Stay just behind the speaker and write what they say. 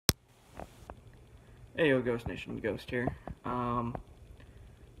Hey yo, Ghost Nation, Ghost here. I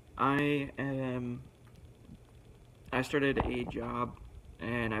am. I started a job,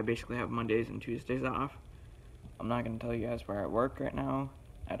 and I basically have Mondays and Tuesdays off. I'm not gonna tell you guys where I work right now.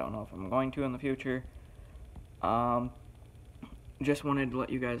 I don't know if I'm going to in the future. Um, just wanted to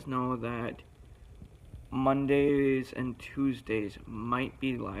let you guys know that Mondays and Tuesdays might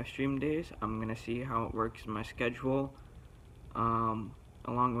be live stream days. I'm gonna see how it works in my schedule. Um,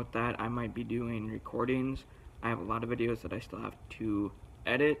 Along with that, I might be doing recordings. I have a lot of videos that I still have to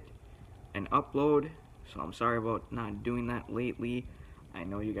edit and upload, so I'm sorry about not doing that lately. I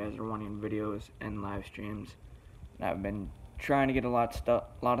know you guys are wanting videos and live streams, and I've been trying to get a lot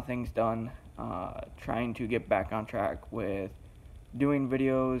of things done, trying to get back on track with doing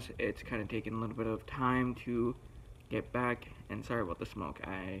videos. It's kind of taken a little bit of time to get back, and sorry about the smoke.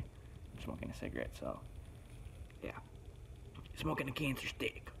 I'm smoking a cigarette, so yeah. Smoking a cancer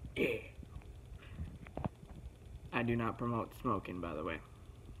stick. Yeah. I do not promote smoking, by the way.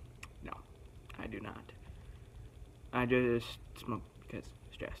 No, I do not. I just smoke because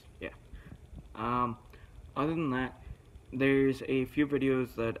stress. Yeah. Um, Other than that, there's a few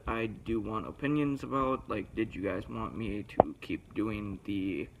videos that I do want opinions about. Like, did you guys want me to keep doing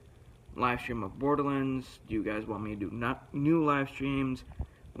the live stream of Borderlands? Do you guys want me to do not new live streams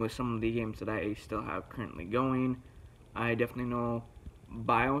with some of the games that I still have currently going? I definitely know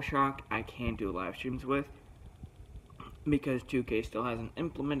BioShock I can't do live streams with because 2K still hasn't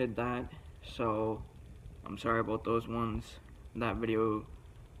implemented that, so I'm sorry about those ones. That video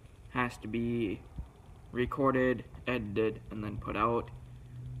has to be recorded, edited, and then put out.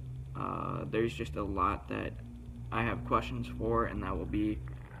 There's just a lot that I have questions for, and that will be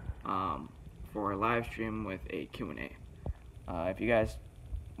for a live stream with a Q&A. If you guys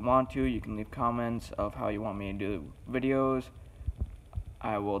want to, you can leave comments of how you want me to do videos.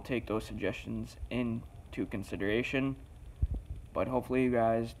 I will take those suggestions into consideration, but hopefully you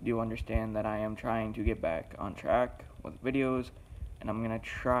guys do understand that I am trying to get back on track with videos, and I'm going to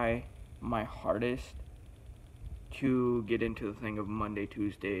try my hardest to get into the thing of Monday,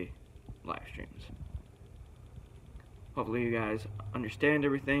 Tuesday live streams. Hopefully you guys understand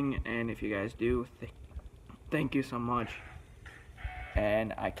everything, and if you guys do, thank you so much,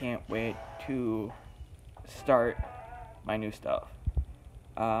 and I can't wait to start my new stuff.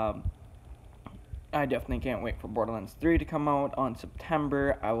 I definitely can't wait for Borderlands 3 to come out on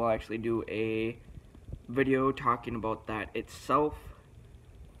September. I will actually do a video talking about that itself,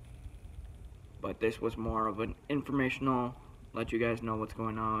 but this was more of an informational, let you guys know what's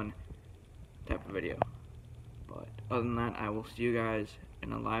going on type of video. But other than that, I will see you guys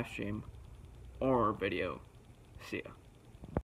in a live stream or video. See ya.